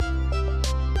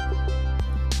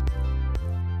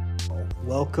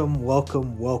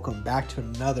Welcome back to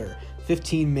another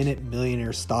 15-minute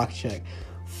millionaire stock check.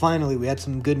 Finally, we had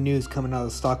some good news coming out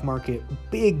of the stock market.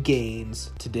 Big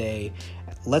gains today.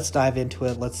 Let's dive into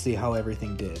it. Let's see how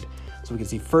everything did. So we can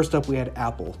see first up we had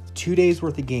Apple. 2 days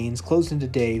worth of gains, closing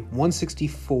today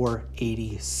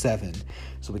 164.87.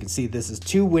 So we can see this is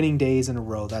 2 winning days in a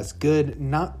row. That's good.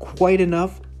 Not quite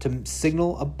enough to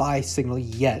signal a buy signal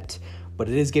yet, but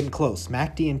it is getting close.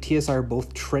 MACD and TSI are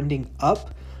both trending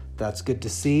up. That's good to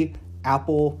see.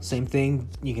 Apple, same thing.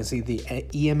 You can see the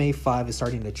EMA 5 is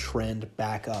starting to trend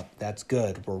back up. That's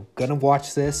good. We're going to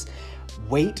watch this.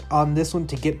 Wait on this one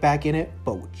to get back in it,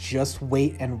 but just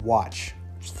wait and watch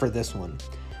for this one.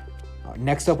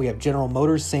 Next up, we have General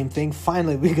Motors. Same thing.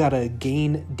 Finally, we got a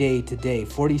gain day today,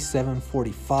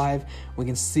 47.45. We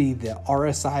can see the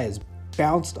RSI has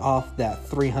bounced off that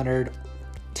 300,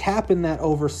 tapping that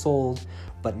oversold,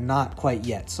 but not quite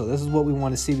yet. So this is what we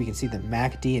want to see. We can see that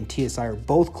MACD and TSI are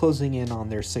both closing in on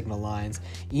their signal lines.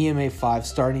 EMA 5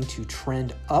 starting to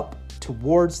trend up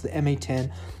towards the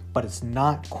MA10, but it's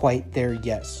not quite there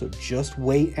yet. So just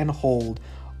wait and hold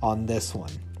on this one.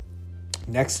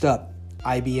 Next up,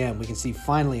 IBM. We can see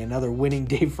finally another winning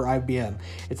day for IBM.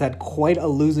 It's had quite a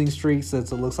losing streak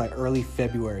since it looks like early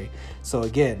February. So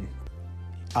again,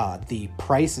 the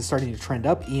price is starting to trend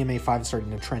up. EMA 5 is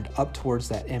starting to trend up towards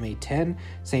that MA10.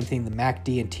 Same thing, the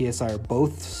MACD and TSI are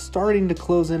both starting to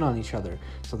close in on each other.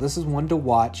 So this is one to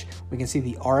watch. We can see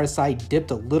the RSI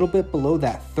dipped a little bit below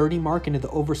that 30 mark into the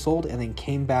oversold and then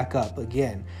came back up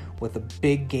again with the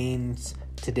big gains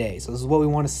today. So this is what we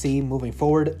want to see moving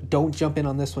forward. Don't jump in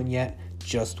on this one yet.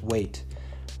 Just wait.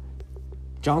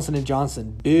 Johnson &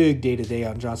 Johnson, big day today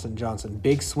on Johnson & Johnson.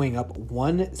 Big swing up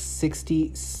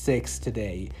 166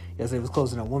 today. Yesterday was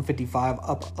closing at 155,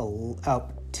 up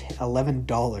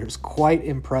 $11. Quite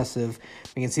impressive.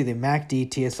 We can see the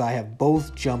MACD, TSI have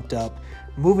both jumped up,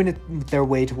 moving their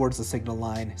way towards the signal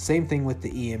line. Same thing with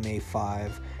the EMA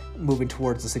 5. Moving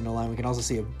towards the signal line. We can also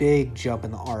see a big jump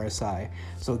in the RSI.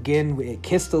 So again, it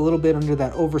kissed a little bit under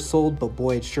that oversold, but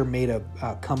boy, it sure made a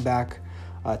comeback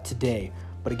today.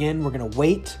 But again, we're going to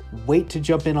wait to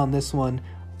jump in on this one.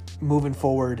 Moving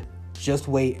forward, just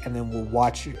wait, and then we'll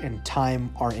watch and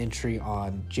time our entry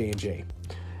on J&J.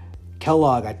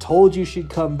 Kellogg, I told you she'd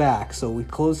come back. So we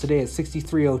closed today at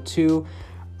 63.02,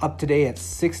 up today at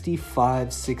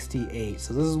 65.68.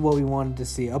 So this is what we wanted to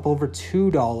see, up over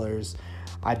 $2.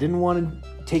 I didn't want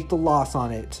to take the loss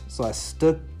on it, so I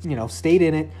stayed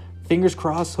in it. Fingers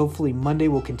crossed, hopefully Monday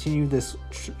will continue this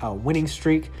winning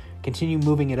streak, continue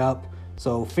moving it up.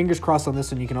 So fingers crossed on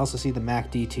this one. You can also see the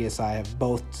MACD, TSI have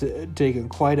both taken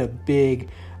quite a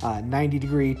big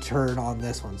 90-degree turn on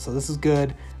this one. So this is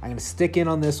good. I'm going to stick in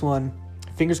on this one.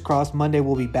 Fingers crossed, Monday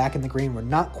we'll be back in the green. We're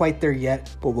not quite there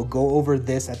yet, but we'll go over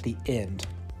this at the end.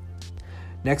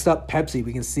 Next up, Pepsi.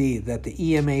 We can see that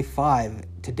the EMA 5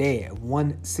 today at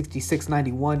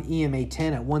 166.91, EMA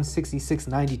 10 at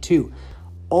 166.92.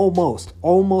 Almost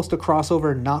a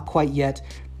crossover, not quite yet.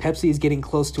 Pepsi is getting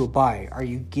close to a buy. Are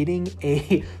you getting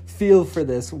a feel for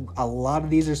this? A lot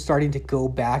of these are starting to go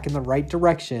back in the right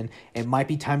direction. It might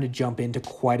be time to jump into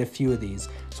quite a few of these.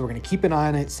 So we're going to keep an eye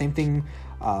on it. Same thing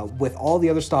with all the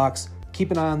other stocks. Keep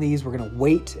an eye on these. We're going to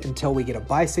wait until we get a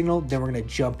buy signal. Then we're going to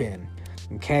jump in.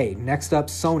 Okay, next up,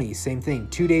 Sony. Same thing.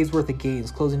 2 days worth of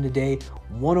gains. Closing today,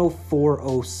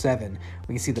 104.07.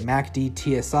 We can see the MACD,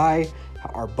 TSI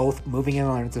are both moving in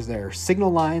on their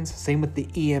signal lines. Same with the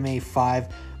EMA 5.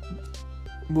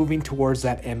 Moving towards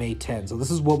that MA10. So this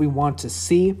is what we want to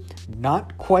see.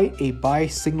 Not quite a buy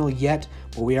signal yet,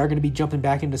 but we are going to be jumping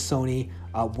back into Sony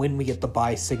when we get the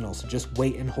buy signal. So just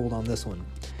wait and hold on this one.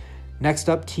 Next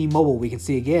up, T-Mobile. We can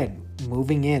see again,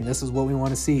 moving in. This is what we want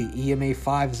to see. EMA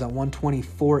 5 is at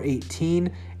 124.18.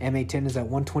 MA10 is at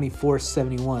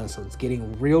 124.71. So it's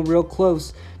getting real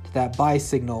close to that buy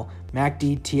signal.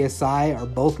 MACD, TSI are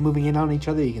both moving in on each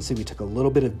other. You can see we took a little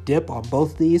bit of dip on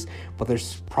both these, but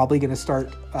there's probably going to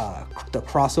start the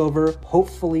crossover,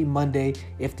 hopefully Monday,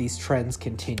 if these trends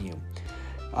continue.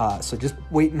 So just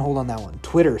wait and hold on that one.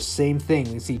 Twitter, same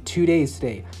thing. We see 2 days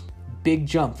today. Big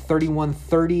jump,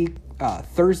 31.30.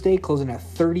 Thursday, closing at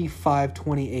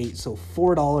 35.28. So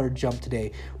 $4 jump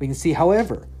today. We can see,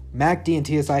 however, MACD and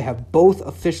TSI have both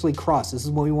officially crossed. This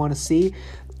is what we want to see.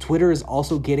 Twitter is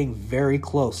also getting very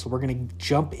close. So we're going to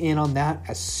jump in on that.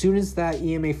 As soon as that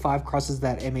EMA 5 crosses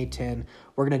that MA10,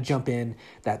 we're going to jump in.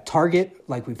 That target,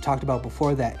 like we've talked about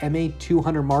before, that MA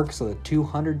 200 mark, so the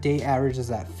 200-day average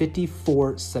is at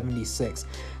 54.76.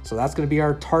 So that's going to be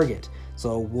our target.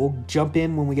 So we'll jump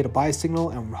in when we get a buy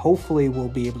signal, and hopefully we'll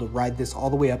be able to ride this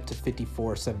all the way up to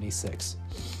 54.76.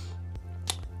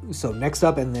 So next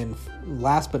up, and then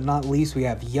last but not least, we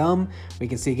have Yum. We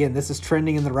can see again, this is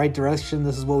trending in the right direction.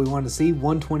 This is what we wanted to see,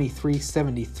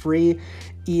 123.73.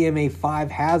 EMA5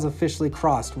 has officially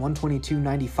crossed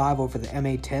 122.95 over the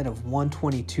MA10 of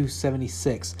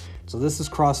 122.76. So this is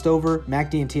crossed over.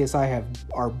 MACD and TSI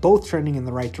are both trending in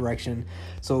the right direction.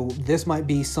 So this might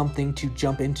be something to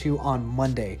jump into on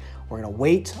Monday. We're going to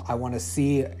wait. I want to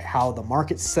see how the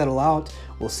markets settle out.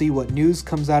 We'll see what news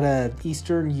comes out of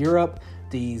Eastern Europe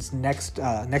these next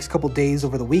couple days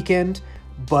over the weekend.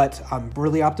 But I'm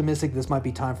really optimistic this might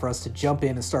be time for us to jump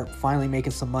in and start finally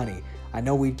making some money. I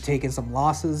know we've taken some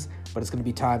losses, but it's going to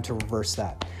be time to reverse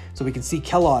that. So we can see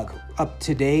Kellogg up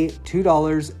today,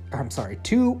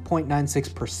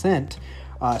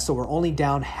 $2.96%. So we're only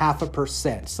down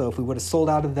 0.5%. So if we would have sold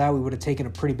out of that, we would have taken a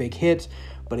pretty big hit.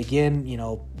 But again,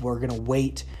 we're going to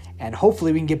wait, and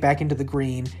hopefully we can get back into the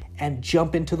green and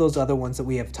jump into those other ones that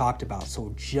we have talked about.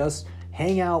 So just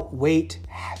hang out, wait,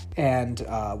 and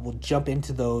we'll jump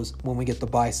into those when we get the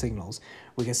buy signals.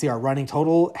 We can see our running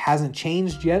total hasn't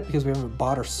changed yet because we haven't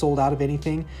bought or sold out of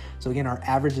anything. So again, our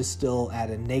average is still at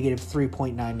a negative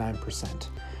 3.99%.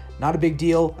 Not a big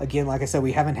deal. Again, like I said,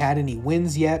 we haven't had any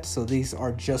wins yet, so these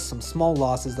are just some small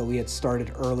losses that we had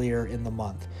started earlier in the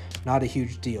month. Not a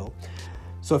huge deal.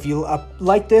 So if you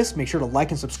like this, make sure to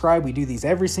like and subscribe. We do these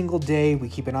every single day. We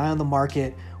keep an eye on the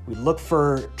market. We look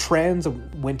for trends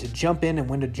of when to jump in and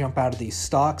when to jump out of these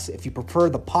stocks. If you prefer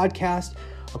the podcast,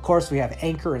 of course, we have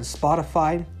Anchor and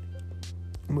Spotify.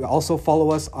 We also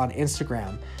follow us on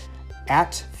Instagram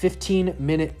at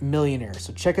 15-Minute Millionaire.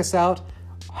 So check us out.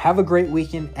 Have a great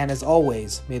weekend. And as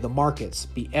always, may the markets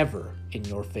be ever in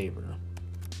your favor.